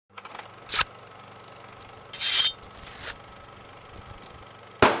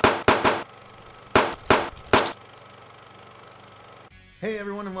Hey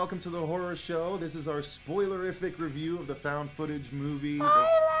everyone, and welcome to the horror show. This is our spoilerific review of the found footage movie, The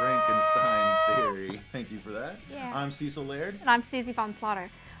Frankenstein Theory. Thank you for that. Yeah. I'm Cecil Laird. And I'm Susie von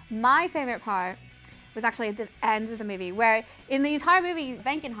Slaughter. My favorite part was actually at the end of the movie, where in the entire movie,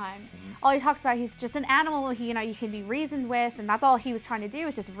 Frankenstein, all he talks about, he's just an animal, he can be reasoned with, and that's all he was trying to do,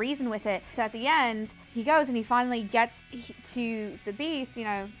 is just reason with it. So at the end, he goes and he finally gets to the beast,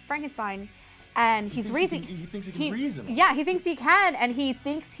 Frankenstein, and he's reasoning. He thinks he can reason. Yeah, he thinks he can, and he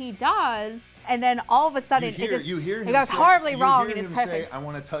thinks he does, and then all of a sudden it goes horribly wrong, and it's perfect. Say, I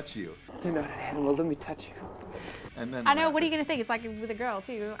want to touch you. You're not an animal, let me touch you. And then I know, what are you going to think? It's like with a girl,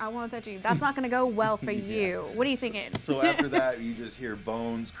 too. I want to touch you. That's not going to go well for you. What are you thinking? So after that, you just hear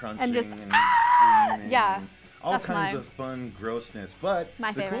bones crunching and screaming. Yeah. And all kinds of fun grossness. But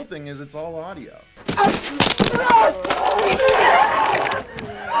the cool thing is it's all audio.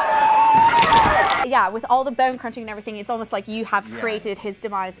 Yeah, with all the bone crunching and everything, it's almost like you have created his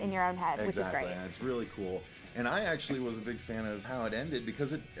demise in your own head, which is great. And it's really cool. And I actually was a big fan of how it ended,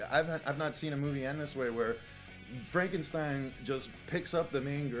 because I've not seen a movie end this way, where Frankenstein just picks up the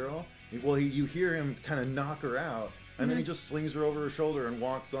main girl. Well, you hear him kind of knock her out, and then he just slings her over her shoulder and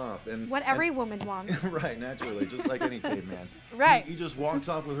walks off. And what every woman wants. Right, naturally, just like any caveman. Right. He just walks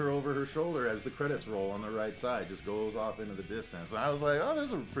off with her over her shoulder as the credits roll on the right side, just goes off into the distance. And I was like, oh,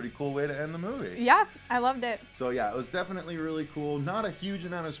 that's a pretty cool way to end the movie. Yeah, I loved it. So yeah, it was definitely really cool. Not a huge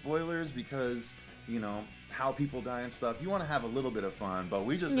amount of spoilers, because, how people die and stuff. You want to have a little bit of fun, but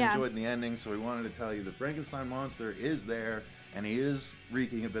we just enjoyed the ending, so we wanted to tell you the Frankenstein monster is there, and he is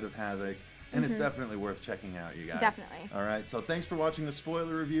wreaking a bit of havoc, and it's definitely worth checking out, you guys. Definitely. All right, so thanks for watching the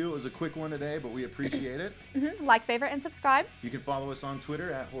spoiler review. It was a quick one today, but we appreciate it. Like, favorite, and subscribe. You can follow us on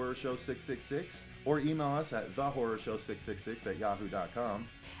Twitter at HorrorShow666, or email us at thehorrorshow666@yahoo.com.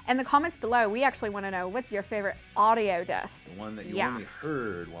 In the comments below, we actually want to know, what's your favorite audio death? The one that you only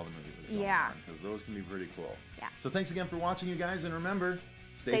heard while the movie was going on, because those can be pretty cool. Yeah. So thanks again for watching, you guys, and remember,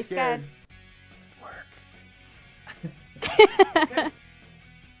 stay scared. Work.